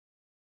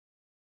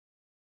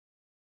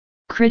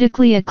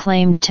Critically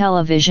acclaimed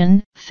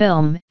television,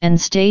 film, and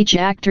stage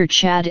actor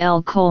Chad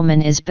L.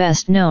 Coleman is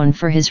best known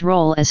for his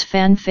role as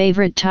fan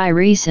favorite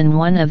Tyrese in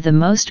one of the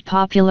most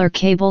popular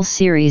cable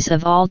series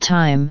of all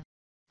time,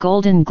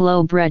 Golden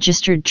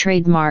Globe-registered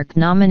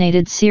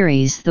trademark-nominated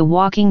series The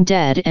Walking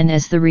Dead, and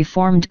as the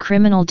reformed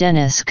criminal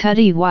Dennis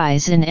Cuddy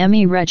Wise in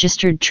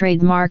Emmy-registered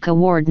trademark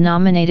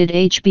award-nominated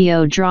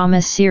HBO drama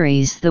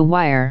series The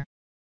Wire.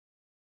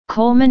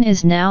 Coleman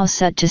is now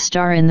set to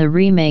star in the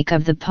remake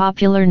of the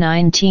popular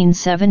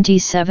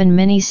 1977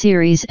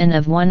 miniseries and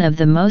of one of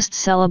the most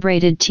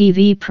celebrated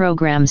TV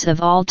programs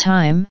of all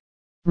time,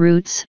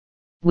 Roots,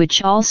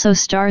 which also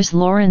stars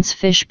Lawrence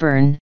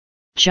Fishburne,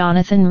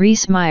 Jonathan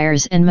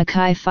Rhys-Meyers and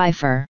Mekhi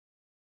Phifer.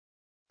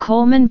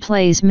 Coleman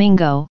plays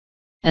Mingo,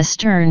 a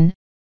stern,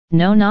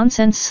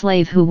 no-nonsense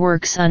slave who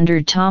works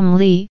under Tom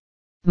Lee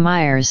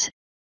Myers,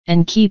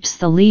 and keeps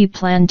the Lee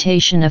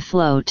plantation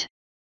afloat.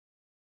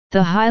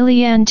 The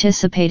highly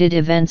anticipated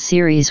event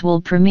series will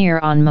premiere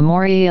on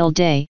Memorial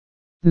Day,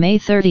 May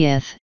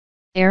 30th,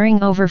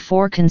 airing over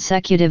 4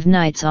 consecutive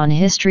nights on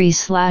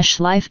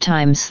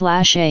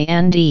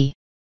History/Lifetime/A&E.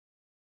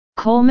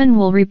 Coleman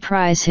will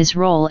reprise his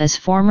role as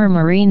former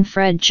Marine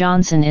Fred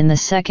Johnson in the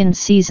second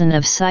season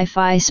of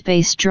sci-fi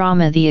space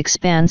drama The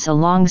Expanse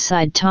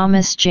alongside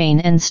Thomas Jane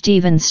and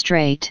Stephen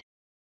Strait.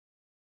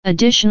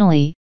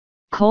 Additionally,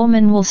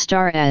 Coleman will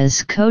star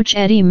as Coach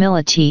Eddie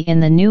Mility in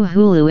the new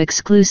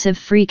Hulu-exclusive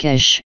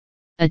Freakish,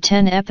 a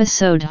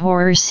 10-episode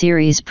horror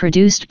series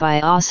produced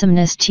by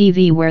Awesomeness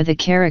TV where the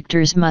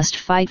characters must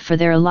fight for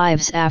their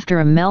lives after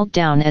a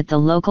meltdown at the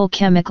local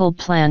chemical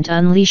plant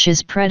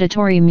unleashes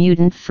predatory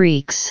mutant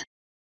freaks.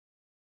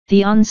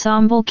 The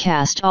ensemble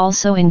cast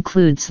also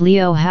includes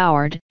Leo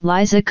Howard,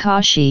 Liza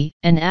Koshy,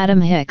 and Adam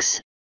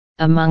Hicks,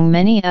 among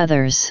many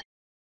others.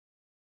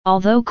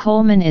 Although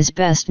Coleman is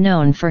best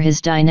known for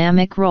his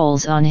dynamic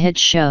roles on hit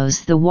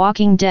shows The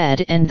Walking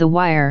Dead and The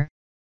Wire,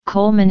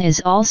 Coleman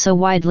is also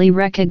widely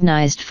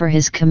recognized for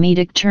his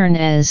comedic turn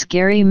as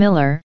Gary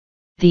Miller,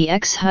 the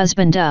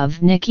ex-husband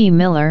of Nikki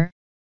Miller,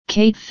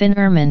 Kate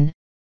Finnerman,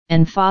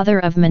 and father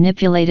of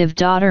manipulative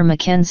daughter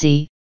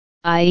Mackenzie,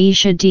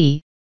 Aisha D.,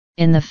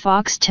 in the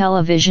Fox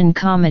television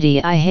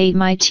comedy I Hate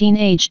My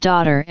Teenage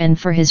Daughter, and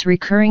for his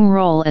recurring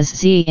role as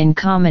Z in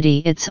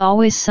comedy It's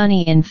Always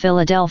Sunny in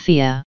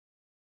Philadelphia.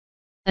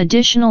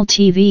 Additional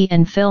TV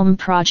and film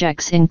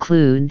projects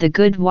include The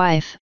Good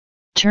Wife,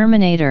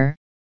 Terminator,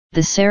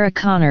 The Sarah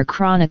Connor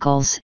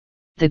Chronicles,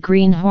 The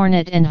Green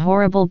Hornet and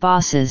Horrible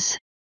Bosses.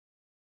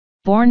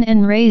 Born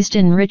and raised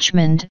in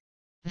Richmond,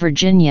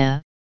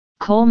 Virginia,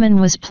 Coleman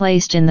was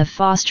placed in the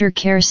foster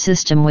care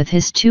system with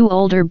his 2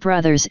 older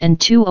brothers and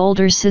 2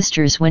 older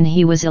sisters when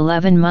he was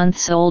 11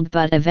 months old,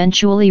 but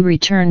eventually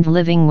returned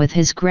living with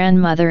his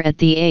grandmother at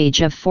the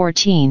age of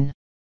 14.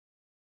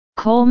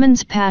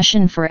 Coleman's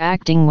passion for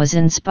acting was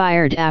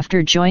inspired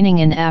after joining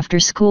an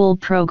after-school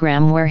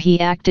program where he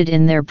acted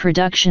in their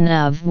production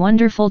of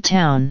Wonderful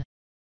Town.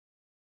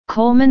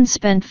 Coleman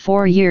spent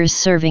 4 years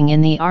serving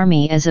in the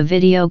Army as a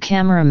video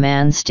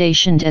cameraman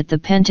stationed at the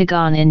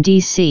Pentagon in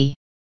D.C.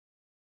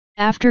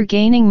 After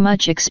gaining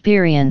much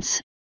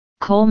experience,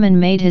 Coleman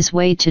made his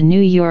way to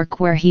New York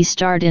where he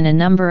starred in a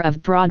number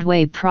of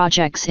Broadway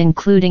projects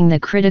including the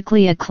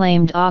critically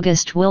acclaimed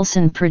August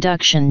Wilson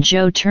production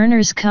Joe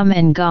Turner's Come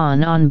and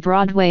Gone on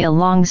Broadway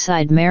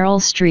alongside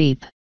Meryl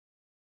Streep.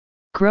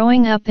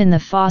 Growing up in the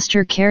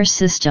foster care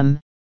system,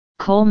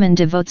 Coleman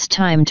devotes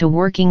time to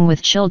working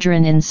with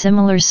children in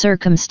similar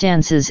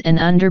circumstances and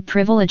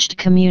underprivileged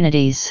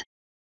communities.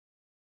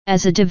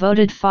 As a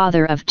devoted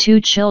father of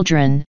 2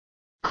 children,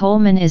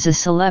 Coleman is a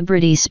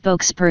celebrity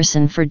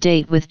spokesperson for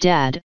Date with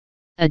Dad,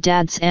 a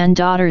dads and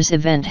daughters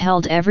event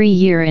held every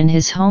year in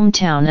his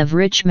hometown of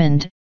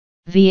Richmond,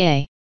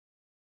 VA.